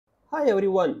Hi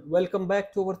everyone, welcome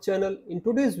back to our channel. In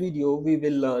today's video, we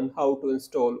will learn how to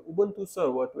install Ubuntu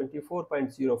Server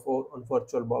 24.04 on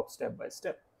VirtualBox step by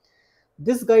step.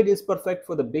 This guide is perfect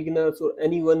for the beginners or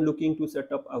anyone looking to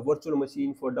set up a virtual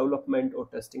machine for development or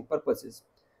testing purposes.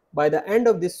 By the end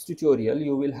of this tutorial,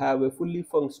 you will have a fully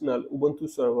functional Ubuntu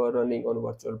server running on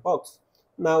VirtualBox.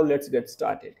 Now let's get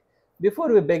started. Before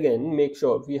we begin, make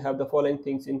sure we have the following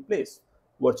things in place.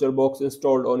 VirtualBox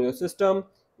installed on your system.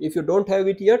 If you don't have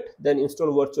it yet, then install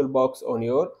VirtualBox on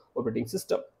your operating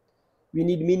system. We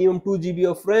need minimum 2 GB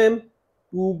of RAM,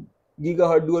 2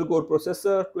 GHz dual core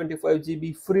processor, 25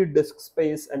 GB free disk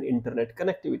space and internet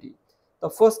connectivity. The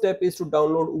first step is to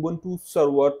download Ubuntu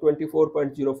Server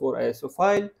 24.04 ISO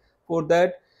file. For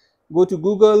that, go to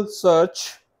Google,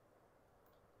 search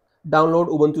download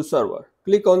Ubuntu Server.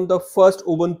 Click on the first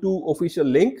Ubuntu official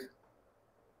link.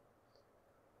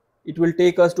 It will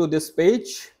take us to this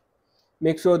page.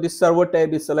 Make sure this server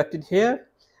tab is selected here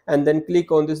and then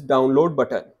click on this download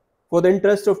button. For the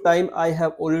interest of time, I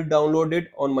have already downloaded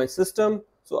on my system,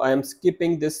 so I am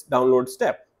skipping this download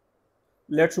step.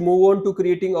 Let's move on to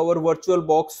creating our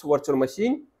VirtualBox virtual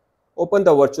machine. Open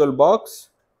the VirtualBox.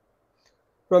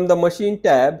 From the machine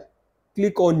tab,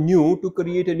 click on new to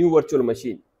create a new virtual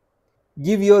machine.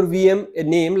 Give your VM a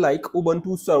name like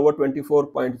Ubuntu Server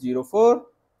 24.04.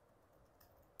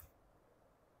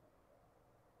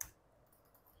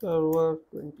 Server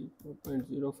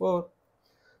 24.04.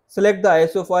 Select the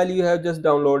ISO file you have just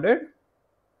downloaded.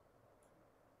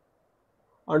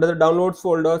 Under the downloads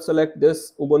folder, select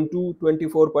this Ubuntu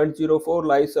 24.04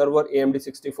 live server AMD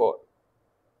 64.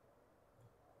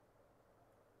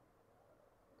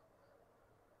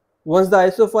 Once the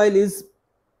ISO file is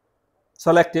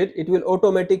selected, it will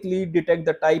automatically detect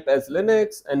the type as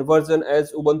Linux and version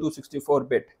as Ubuntu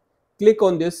 64-bit. Click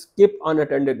on this skip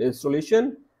unattended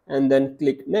installation and then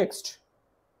click next.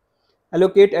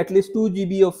 Allocate at least 2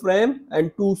 GB of RAM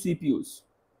and 2 CPUs.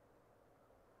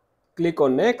 Click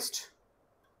on next.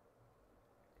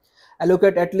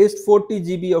 Allocate at least 40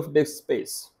 GB of disk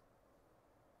space.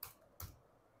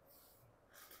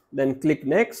 Then click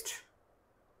next.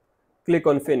 Click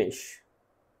on finish.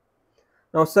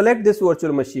 Now select this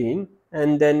virtual machine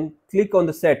and then click on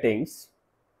the settings.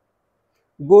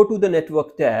 Go to the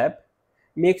network tab.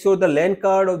 Make sure the LAN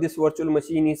card of this virtual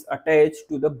machine is attached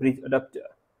to the bridge adapter.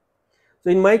 So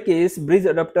in my case, bridge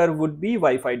adapter would be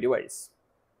Wi-Fi device.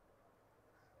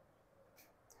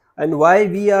 And why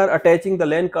we are attaching the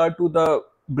LAN card to the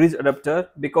bridge adapter?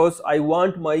 Because I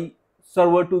want my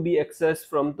server to be accessed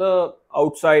from the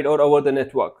outside or over the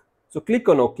network. So click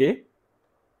on OK.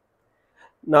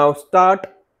 Now start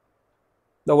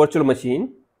the virtual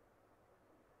machine.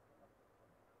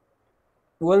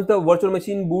 Once the virtual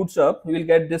machine boots up, you will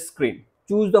get this screen.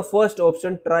 Choose the first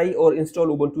option, try or install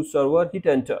Ubuntu Server, hit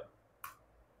enter.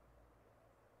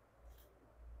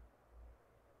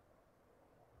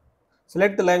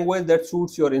 Select the language that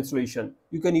suits your installation.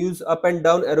 You can use up and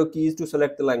down arrow keys to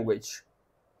select the language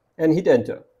and hit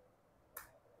enter.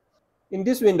 In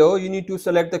this window, you need to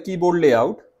select the keyboard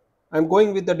layout. I'm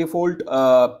going with the default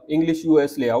English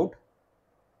US layout.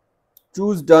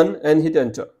 Choose done and hit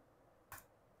enter.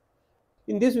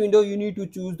 In this window, you need to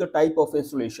choose the type of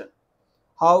installation,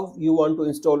 how you want to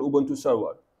install Ubuntu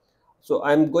Server. So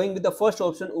I'm going with the first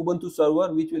option, Ubuntu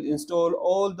Server, which will install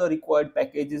all the required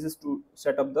packages to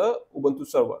set up the Ubuntu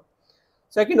Server.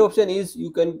 Second option is you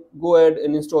can go ahead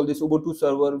and install this Ubuntu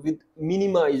Server with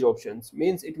minimized options,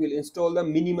 means it will install the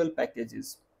minimal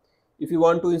packages. If you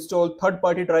want to install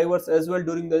third-party drivers as well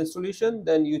during the installation,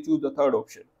 then you choose the third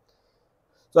option.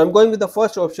 So I'm going with the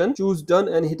first option, choose done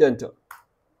and hit enter.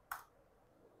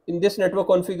 In this network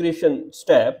configuration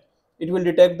step, it will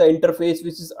detect the interface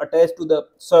which is attached to the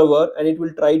server and it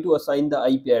will try to assign the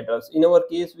IP address. In our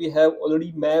case, we have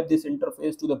already mapped this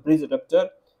interface to the bridge adapter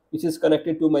which is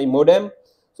connected to my modem.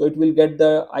 So it will get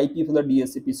the IP from the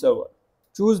DHCP server.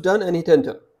 Choose done and hit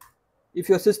enter. If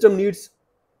your system needs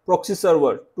proxy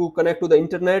server to connect to the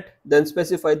internet, then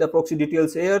specify the proxy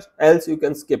details here, else you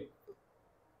can skip.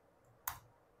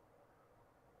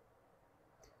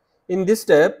 In this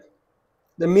step,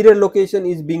 the mirror location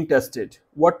is being tested.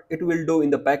 What it will do in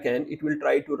the backend, it will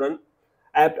try to run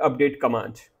apt update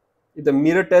command. If the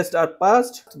mirror tests are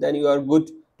passed, then you are good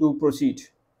to proceed.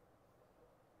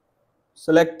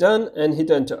 Select done and hit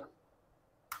enter.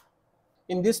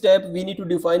 In this step, we need to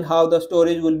define how the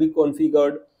storage will be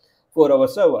configured for our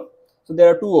server. So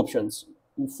there are two options.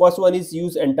 First one is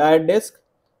use entire disk.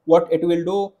 What it will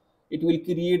do, it will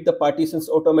create the partitions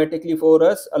automatically for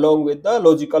us along with the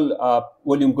logical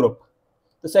volume group.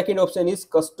 The second option is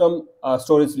custom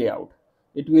storage layout.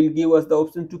 It will give us the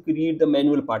option to create the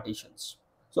manual partitions.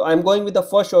 So I'm going with the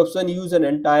first option, use an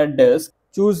entire disk.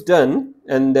 Choose done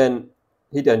and then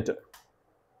hit enter.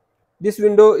 This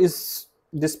window is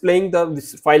displaying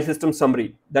the file system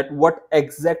summary, that what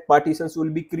exact partitions will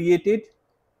be created.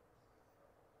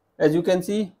 As you can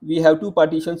see, we have two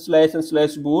partitions, slash and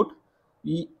slash boot.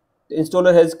 The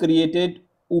installer has created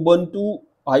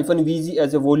Ubuntu-VG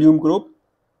as a volume group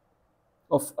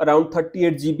of around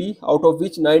 38 GB, out of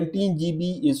which 19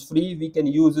 GB is free. We can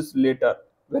use this later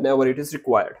whenever it is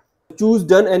required. Choose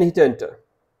done and hit enter.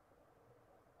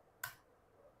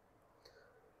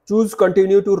 Choose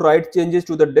continue to write changes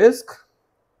to the disk.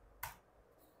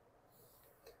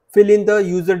 Fill in the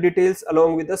user details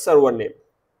along with the server name.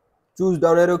 Choose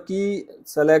down arrow key,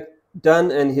 select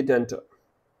done and hit enter.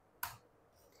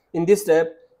 In this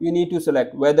step, you need to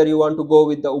select whether you want to go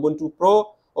with the Ubuntu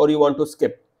Pro or you want to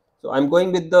skip. So I'm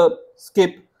going with the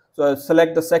skip. So I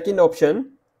select the second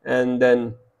option and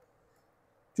then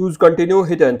choose continue,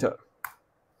 hit enter.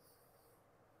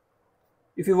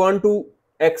 If you want to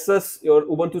access your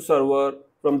Ubuntu server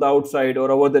from the outside or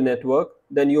over the network,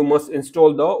 then you must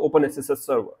install the OpenSSH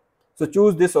server. So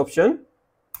choose this option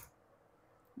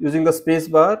using the space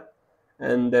bar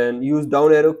and then use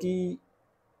down arrow key,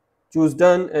 choose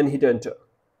done and hit enter.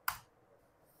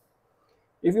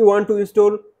 If you want to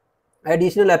install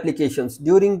additional applications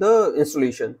during the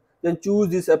installation, then choose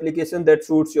this application that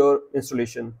suits your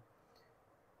installation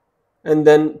and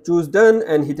then choose done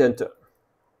and hit enter.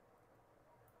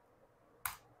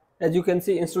 As you can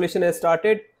see, installation has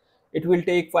started. It will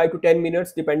take 5 to 10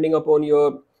 minutes depending upon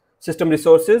your system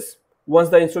resources. Once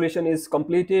the installation is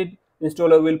completed,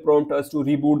 installer will prompt us to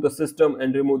reboot the system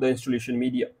and remove the installation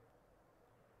media.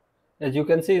 As you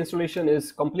can see, installation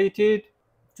is completed.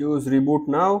 Choose reboot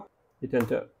now, hit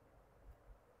enter.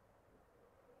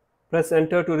 Press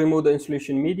enter to remove the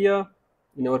installation media.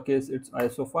 In our case, it's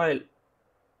ISO file.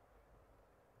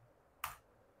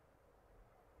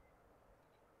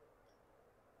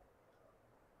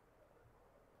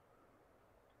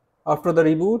 After the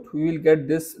reboot, we will get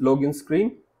this login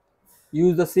screen.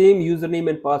 Use the same username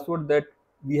and password that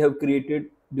we have created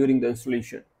during the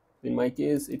installation. In my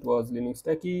case, it was Linux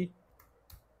Techie.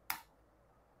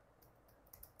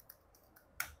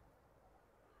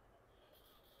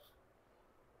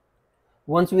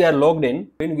 Once we are logged in,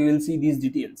 we will see these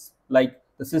details like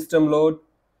the system load,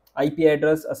 IP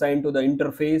address assigned to the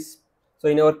interface. So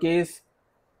in our case,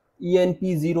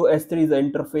 ENP0S3 is the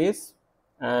interface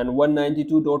and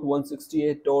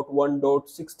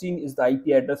 192.168.1.16 is the IP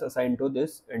address assigned to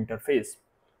this interface.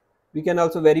 We can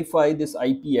also verify this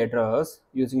IP address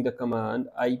using the command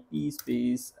IP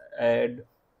space add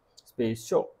space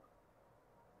show.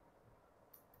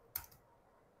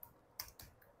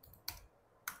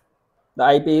 The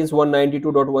IP is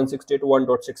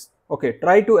 192.168.1.6. Okay,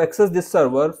 try to access this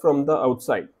server from the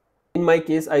outside. In my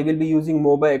case, I will be using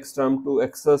MobiXterm to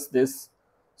access this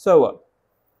server.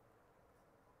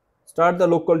 Start the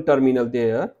local terminal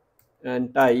there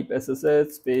and type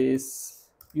SSH space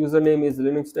username is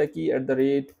Linux Techie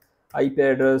 @ IP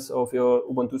address of your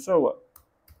Ubuntu server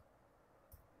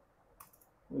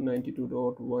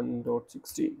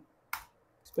 192.1.16.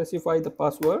 Specify the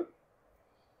password.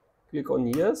 Click on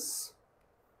yes.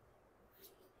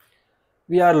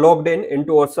 We are logged in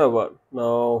into our server.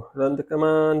 Now run the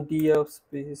command df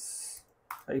space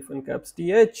 -caps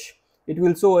th. It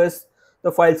will show us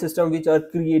the file system which are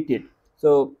created.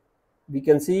 So we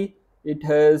can see it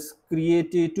has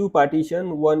created two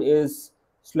partition. One is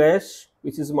slash,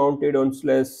 which is mounted on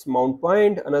slash mount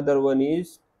point. Another one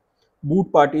is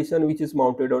boot partition, which is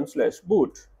mounted on slash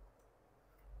boot.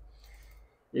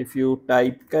 If you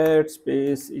type cat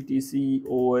space etc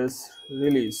os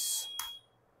release,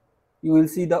 you will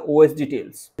see the OS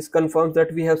details. This confirms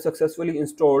that we have successfully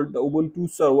installed the Ubuntu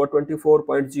Server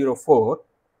 24.04.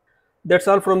 That's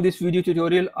all from this video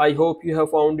tutorial. I hope you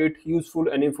have found it useful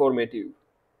and informative.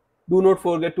 Do not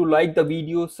forget to like the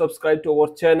video, subscribe to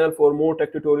our channel for more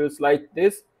tech tutorials like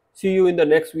this. See you in the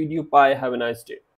next video. Bye. Have a nice day.